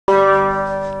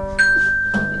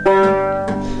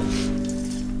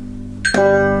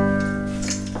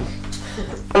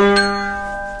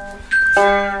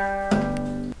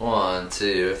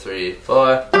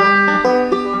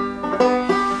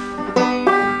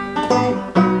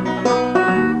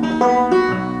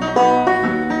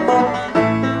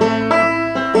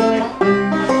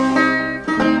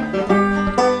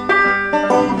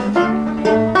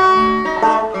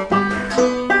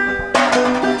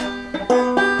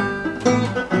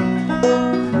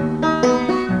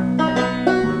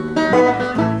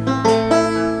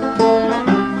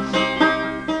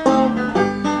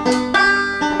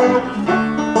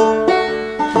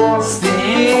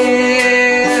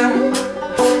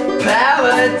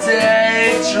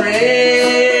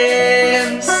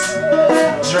daydreams,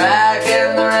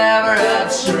 dragging the river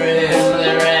upstream.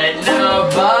 There ain't no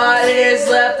bodies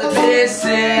left to be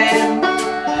seen.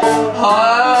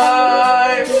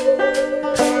 Heart,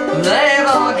 they've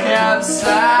all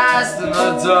capsized in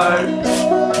the dark.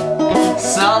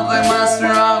 Something must be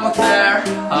wrong with their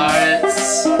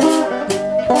hearts.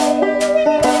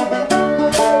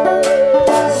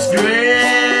 Scream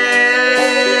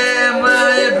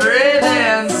while you breathe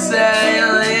in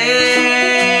saline.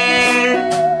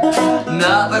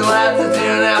 Nothing left to do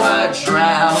now but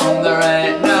drown. There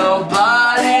ain't no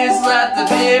bodies left to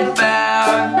be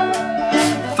found.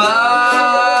 Fall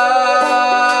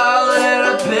in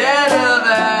a pit of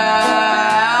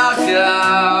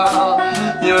alcohol.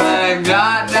 You ain't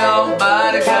got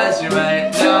nobody, 'cause you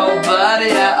ain't nobody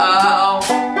at all.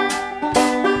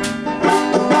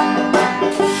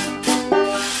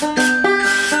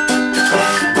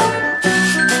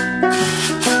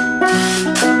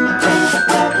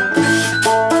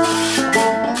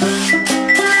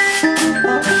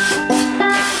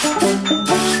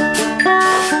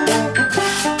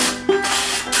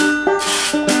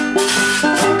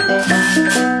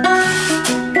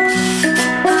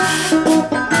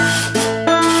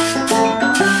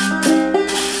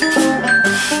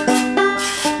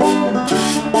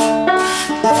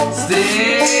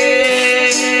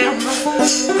 Steam,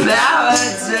 power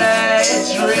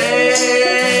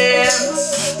daydreams,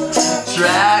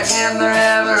 dragging the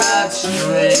river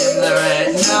upstream. There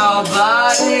ain't no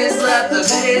bodies left to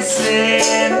be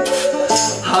seen.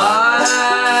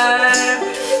 Heart,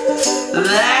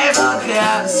 they've all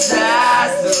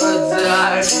capsized in the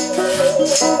dark.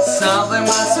 Something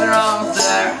must be wrong with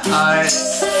their hearts.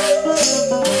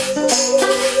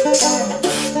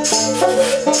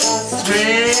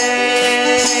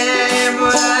 Scream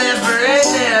while you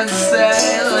breathe in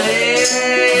saline.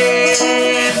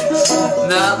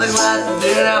 Nothing left to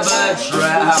do now but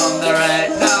drown. There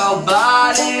ain't no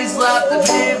bodies left to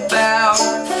be found.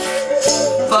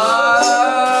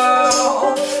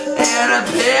 Fall in a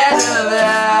pit of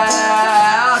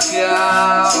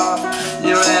alcohol.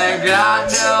 You ain't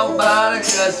got nobody,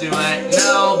 'cause you ain't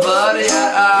nobody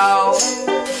at all.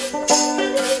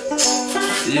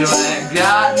 You ain't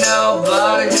got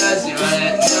nobody, 'cause you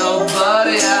ain't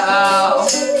nobody at all.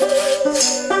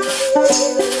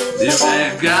 You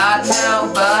ain't got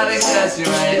nobody, 'cause you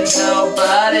ain't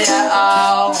nobody at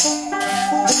all.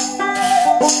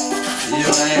 You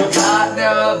ain't got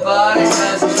nobody,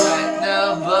 'cause you ain't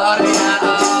nobody at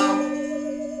all.